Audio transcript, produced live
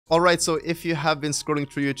Alright, so if you have been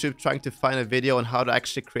scrolling through YouTube trying to find a video on how to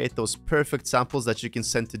actually create those perfect samples that you can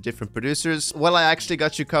send to different producers, well, I actually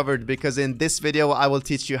got you covered, because in this video I will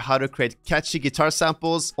teach you how to create catchy guitar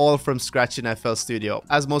samples all from scratch in FL Studio.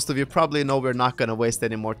 As most of you probably know, we're not going to waste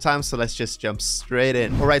any more time, so let's just jump straight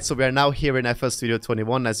in. Alright, so we are now here in FL Studio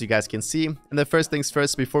 21, as you guys can see. And the first things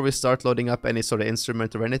first, before we start loading up any sort of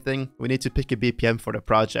instrument or anything, we need to pick a BPM for the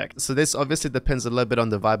project. So this obviously depends a little bit on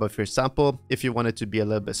the vibe of your sample, if you want it to be a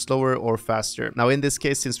little bit slower or faster. Now in this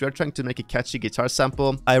case, since we are trying to make a catchy guitar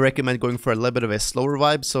sample, I recommend going for a little bit of a slower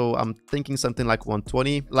vibe, so I'm thinking something like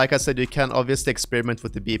 120. Like I said, you can obviously experiment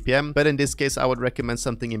with the BPM, but in this case I would recommend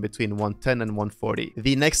something in between 110 and 140.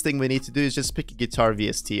 The next thing we need to do is just pick a guitar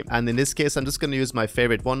VST, and in this case I'm just going to use my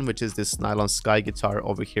favorite one, which is this Nylon Sky guitar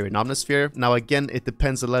over here in Omnisphere. Now again, it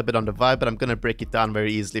depends a little bit on the vibe, but I'm going to break it down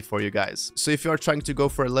very easily for you guys. So if you are trying to go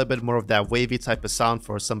for a little bit more of that wavy type of sound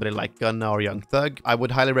for somebody like Gunna or Young Thug, I would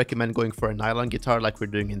highly recommend going for a nylon guitar like we're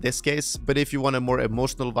doing in this case. But if you want a more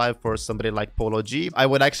emotional vibe for somebody like Polo G, I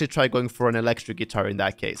would actually try going for an electric guitar in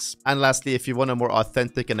that case. And lastly, if you want a more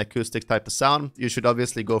authentic and acoustic type of sound, you should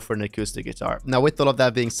obviously go for an acoustic guitar. Now with all of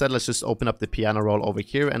that being said, let's just open up the piano roll over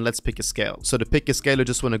here and let's pick a scale. So to pick a scale, you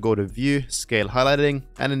just want to go to View, Scale Highlighting,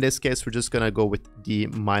 and in this case we're just going to go with D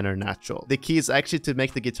minor natural. The key is actually to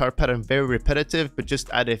make the guitar pattern very repetitive, but just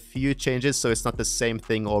add a few changes so it's not the same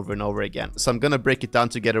thing over and over again. So I'm going to break it down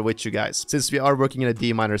together with you guys. Since we are working in a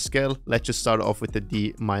D minor scale, let's just start off with the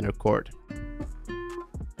D minor chord.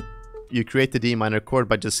 You create the D minor chord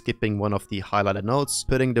by just skipping one of the highlighted notes,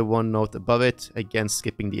 putting the one note above it, again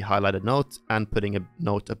skipping the highlighted note, and putting a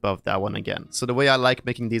note above that one again. So the way I like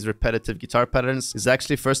making these repetitive guitar patterns is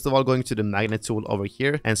actually first of all going to the magnet tool over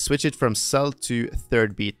here and switch it from cell to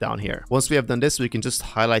third beat down here. Once we have done this, we can just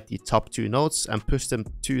highlight the top two notes and push them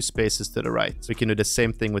 2 spaces to the right. So we can do the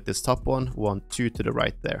same thing with this top one, 1, 2 to the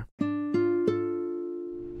right there.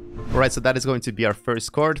 Alright, so that is going to be our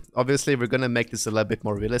first chord. Obviously, we're going to make this a little bit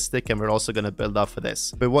more realistic, and we're also going to build off of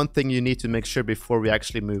this. But one thing you need to make sure before we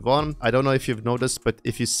actually move on, I don't know if you've noticed, but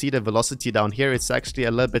if you see the velocity down here, it's actually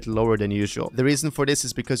a little bit lower than usual. The reason for this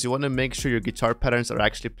is because you want to make sure your guitar patterns are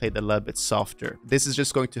actually played a little bit softer. This is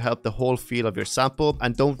just going to help the whole feel of your sample,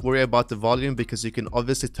 and don't worry about the volume because you can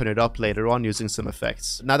obviously turn it up later on using some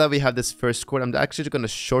effects. Now that we have this first chord, I'm actually going to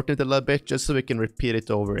shorten it a little bit just so we can repeat it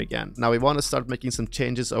over again. Now we want to start making some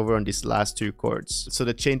changes over on these last 2 chords. So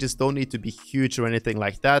the changes don't need to be huge or anything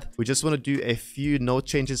like that. We just want to do a few note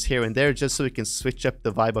changes here and there just so we can switch up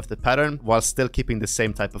the vibe of the pattern while still keeping the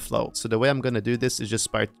same type of flow. So the way I'm going to do this is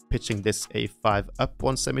just by pitching this A5 up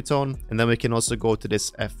 1 semitone, and then we can also go to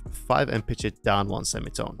this F5 and pitch it down 1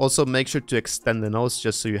 semitone. Also make sure to extend the notes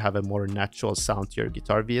just so you have a more natural sound to your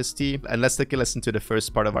guitar VST. And let's take a listen to the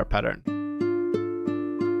first part of our pattern.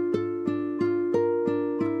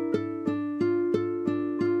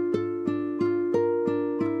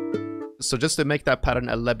 So just to make that pattern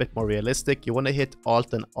a little bit more realistic, you want to hit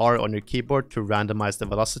Alt and R on your keyboard to randomize the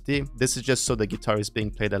velocity. This is just so the guitar is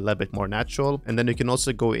being played a little bit more natural. And then you can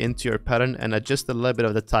also go into your pattern and adjust a little bit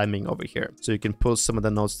of the timing over here. So you can pull some of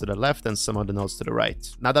the notes to the left and some of the notes to the right.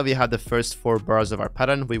 Now that we have the first 4 bars of our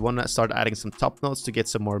pattern, we want to start adding some top notes to get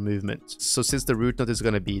some more movement. So since the root note is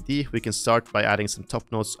going to be D, we can start by adding some top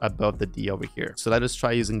notes above the D over here. So let us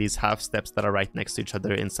try using these half steps that are right next to each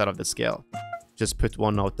other inside of the scale. Just put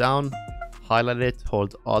one note down, highlight it,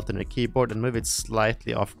 hold Alt on your keyboard and move it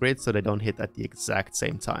slightly off grid so they don't hit at the exact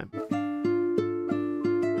same time.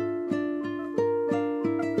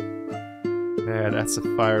 Yeah, that's a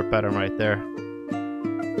fire pattern right there.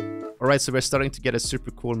 Alright, so we're starting to get a super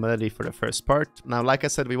cool melody for the first part. Now, like I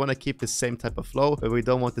said, we want to keep the same type of flow, but we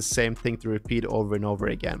don't want the same thing to repeat over and over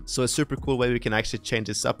again. So a super cool way we can actually change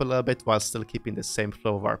this up a little bit while still keeping the same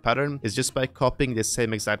flow of our pattern is just by copying the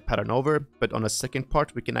same exact pattern over, but on a second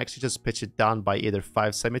part, we can actually just pitch it down by either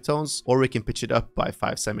 5 semitones, or we can pitch it up by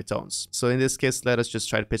 5 semitones. So in this case, let us just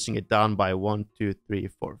try pitching it down by 1, 2, 3,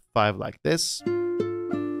 4, 5 like this.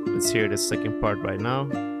 Let's hear the second part right now.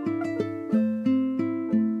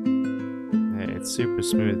 It's super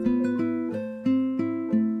smooth.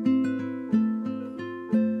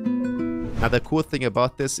 Now the cool thing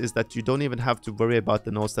about this is that you don't even have to worry about the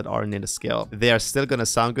notes that aren't in the scale. They are still gonna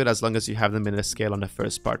sound good as long as you have them in the scale on the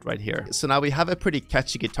first part right here. So now we have a pretty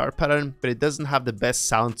catchy guitar pattern, but it doesn't have the best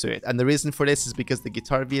sound to it. And the reason for this is because the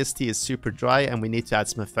guitar VST is super dry and we need to add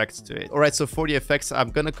some effects to it. Alright, so for the effects, I'm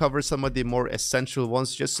gonna cover some of the more essential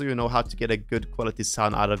ones just so you know how to get a good quality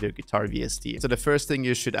sound out of your guitar VST. So the first thing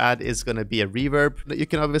you should add is gonna be a reverb. You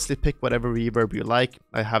can obviously pick whatever reverb you like.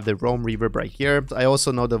 I have the Rome reverb right here. I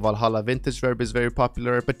also know the Valhalla Vintage verb is very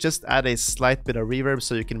popular, but just add a slight bit of reverb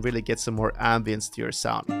so you can really get some more ambience to your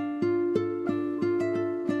sound.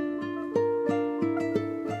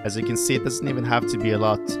 As you can see, it doesn't even have to be a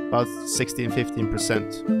lot, about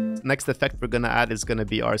 16-15%. Next effect we're gonna add is gonna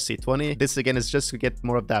be RC20. This again is just to get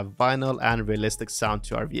more of that vinyl and realistic sound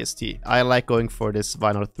to our VST. I like going for this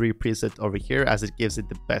vinyl 3 preset over here as it gives it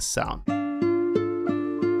the best sound.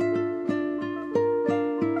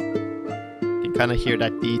 You can kind of hear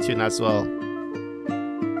that D tune as well.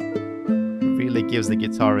 It really gives the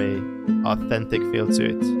guitar a authentic feel to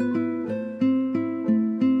it.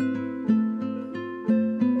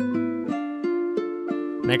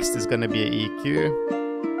 Next is gonna be an EQ.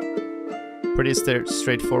 Pretty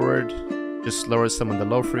straightforward, just lower some of the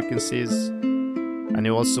low frequencies, and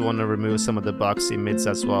you also want to remove some of the boxy mids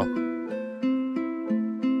as well.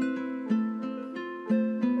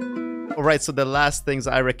 Alright, so the last things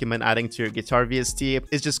I recommend adding to your guitar VST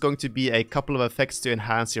is just going to be a couple of effects to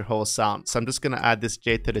enhance your whole sound. So I'm just going to add this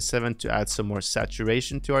J37 to add some more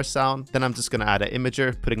saturation to our sound. Then I'm just going to add an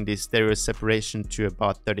imager, putting the stereo separation to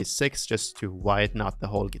about 36 just to widen out the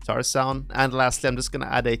whole guitar sound. And lastly, I'm just going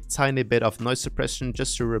to add a tiny bit of noise suppression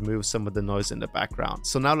just to remove some of the noise in the background.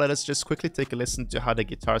 So now let us just quickly take a listen to how the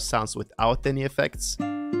guitar sounds without any effects.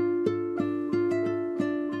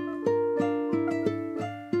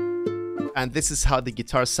 And this is how the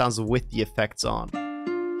guitar sounds with the effects on.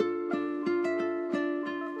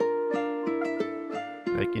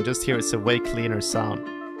 You can just hear it's a way cleaner sound.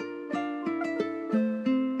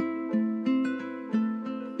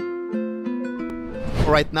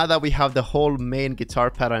 Alright, now that we have the whole main guitar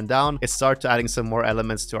pattern down, let's start adding some more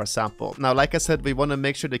elements to our sample. Now, like I said, we want to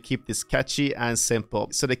make sure to keep this catchy and simple.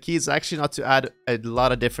 So the key is actually not to add a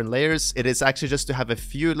lot of different layers. It is actually just to have a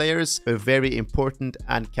few layers, but very important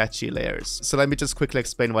and catchy layers. So let me just quickly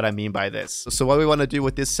explain what I mean by this. So what we want to do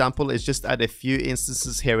with this sample is just add a few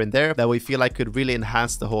instances here and there that we feel like could really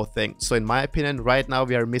enhance the whole thing. So in my opinion, right now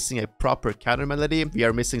we are missing a proper counter melody, we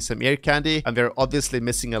are missing some ear candy, and we are obviously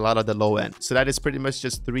missing a lot of the low end. So that is pretty much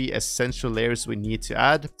just 3 essential layers we need to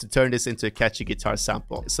add to turn this into a catchy guitar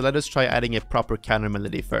sample. So let us try adding a proper counter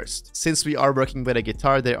melody first. Since we are working with a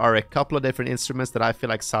guitar, there are a couple of different instruments that I feel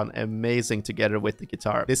like sound amazing together with the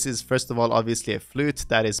guitar. This is first of all obviously a flute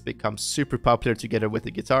that has become super popular together with the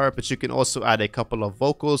guitar, but you can also add a couple of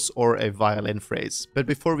vocals or a violin phrase. But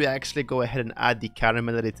before we actually go ahead and add the counter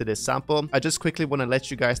melody to this sample, I just quickly want to let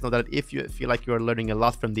you guys know that if you feel like you are learning a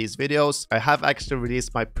lot from these videos, I have actually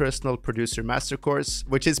released my personal producer master course,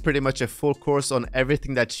 which is pretty much a full course on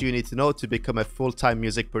everything that you need to know to become a full-time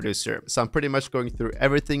music producer. So I'm pretty much going through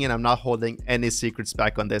everything and I'm not holding any secrets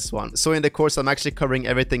back on this one. So in the course, I'm actually covering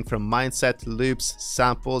everything from mindset, loops,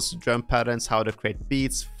 samples, drum patterns, how to create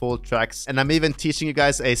beats, full tracks, and I'm even teaching you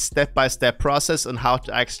guys a step-by-step process on how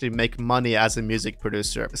to actually make money as a music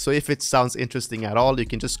producer. So if it sounds interesting at all, you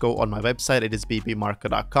can just go on my website, it is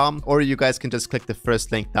BBMarko.com, or you guys can just click the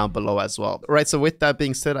first link down below as well. Alright, so with that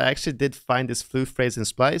being said, I actually did find this flute phrase in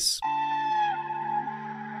Splice.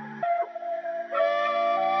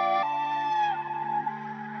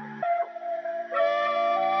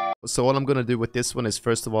 So all I'm going to do with this one is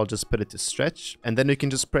first of all just put it to stretch, and then you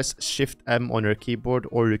can just press Shift M on your keyboard,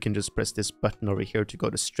 or you can just press this button over here to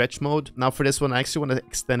go to stretch mode. Now for this one I actually want to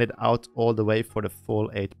extend it out all the way for the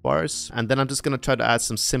full 8 bars, and then I'm just going to try to add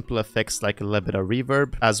some simple effects like a little bit of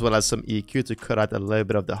reverb as well as some EQ to cut out a little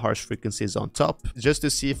bit of the harsh frequencies on top, just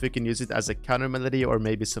to see if we can use it as a counter melody or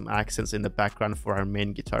maybe some accents in the background for our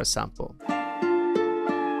main guitar sample.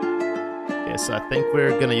 Okay, so I think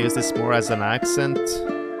we're going to use this more as an accent,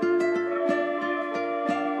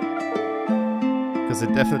 because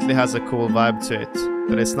it definitely has a cool vibe to it,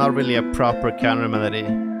 but it's not really a proper counter melody.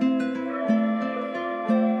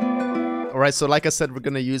 Alright, so like I said, we're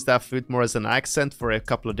going to use that flute more as an accent for a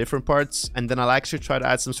couple of different parts, and then I'll actually try to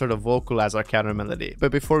add some sort of vocal as our counter melody.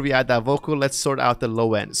 But before we add that vocal, let's sort out the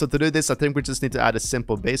low end. So to do this, I think we just need to add a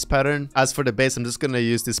simple bass pattern. As for the bass, I'm just going to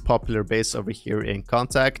use this popular bass over here in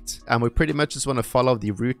Contact, and we pretty much just want to follow the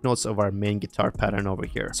root notes of our main guitar pattern over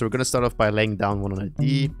here. So we're going to start off by laying down one on a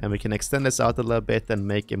D, and we can extend this out a little bit and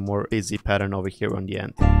make a more busy pattern over here on the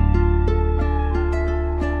end.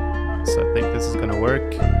 So I think this is going to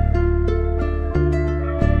work.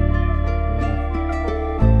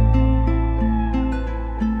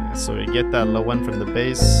 So we get that low end from the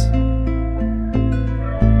bass.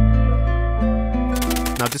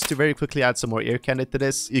 Now just to very quickly add some more ear candy to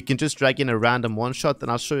this, you can just drag in a random one shot,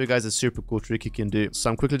 and I'll show you guys a super cool trick you can do.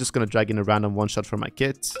 So I'm quickly just going to drag in a random one shot from my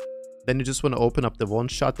kit. Then you just want to open up the one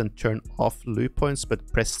shot and turn off loop points,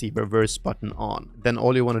 but press the reverse button on. Then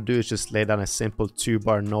all you want to do is just lay down a simple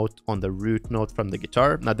 2-bar note on the root note from the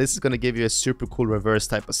guitar. Now this is going to give you a super cool reverse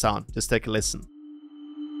type of sound. Just take a listen.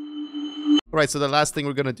 Alright, so the last thing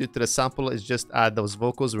we're going to do to the sample is just add those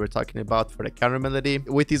vocals we were talking about for the counter melody.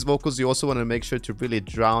 With these vocals, you also want to make sure to really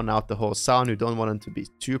drown out the whole sound. You don't want them to be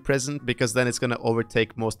too present because then it's going to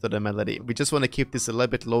overtake most of the melody. We just want to keep this a little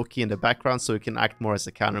bit low-key in the background so it can act more as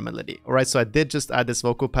a counter melody. Alright, so I did just add this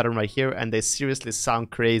vocal pattern right here and they seriously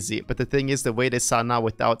sound crazy. But the thing is, the way they sound now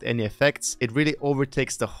without any effects, it really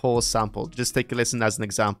overtakes the whole sample. Just take a listen as an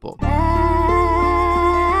example.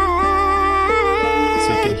 So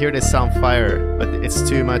you can hear they sound fire, but it's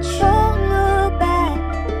too much. We need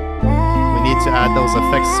to add those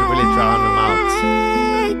effects to really drown them out.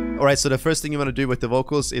 Alright, so the first thing you want to do with the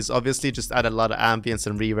vocals is obviously just add a lot of ambience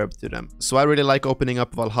and reverb to them. So I really like opening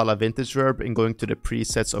up Valhalla Vintage Verb and going to the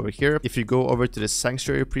presets over here. If you go over to the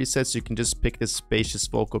Sanctuary presets, you can just pick the Spacious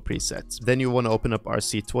Vocal preset. Then you want to open up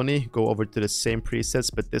RC20, go over to the same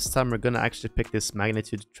presets, but this time we're going to actually pick this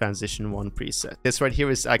Magnitude Transition 1 preset. This right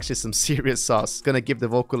here is actually some serious sauce. It's going to give the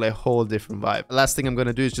vocal a whole different vibe. Last thing I'm going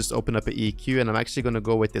to do is just open up an EQ, and I'm actually going to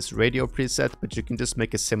go with this radio preset, but you can just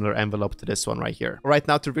make a similar envelope to this one right here. Alright,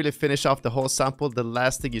 now to really finish off the whole sample, the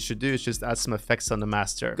last thing you should do is just add some effects on the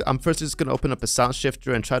master. I'm first just going to open up a sound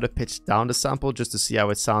shifter and try to pitch down the sample just to see how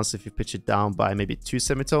it sounds if you pitch it down by maybe 2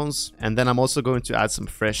 semitones. And then I'm also going to add some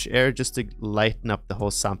fresh air just to lighten up the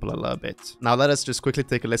whole sample a little bit. Now let us just quickly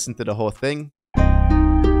take a listen to the whole thing.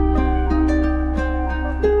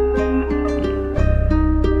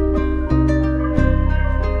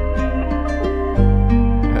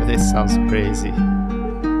 This sounds crazy.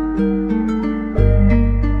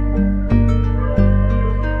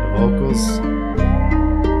 Vocals.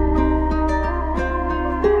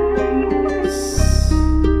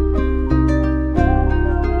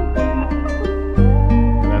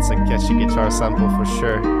 That's a catchy guitar sample for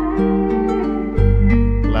sure.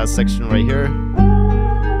 Last section right here.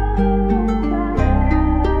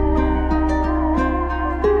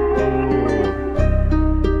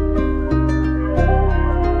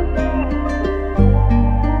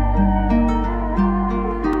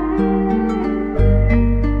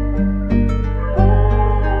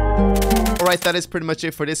 Alright, that is pretty much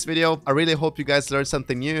it for this video. I really hope you guys learned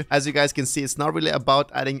something new. As you guys can see, it's not really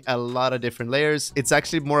about adding a lot of different layers. It's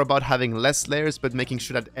actually more about having less layers, but making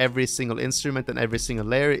sure that every single instrument and every single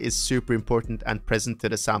layer is super important and present to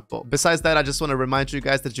the sample. Besides that, I just want to remind you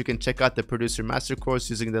guys that you can check out the Producer Master course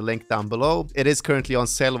using the link down below. It is currently on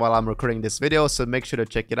sale while I'm recording this video, so make sure to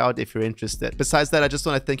check it out if you're interested. Besides that, I just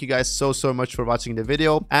want to thank you guys so much for watching the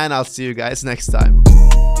video, and I'll see you guys next time.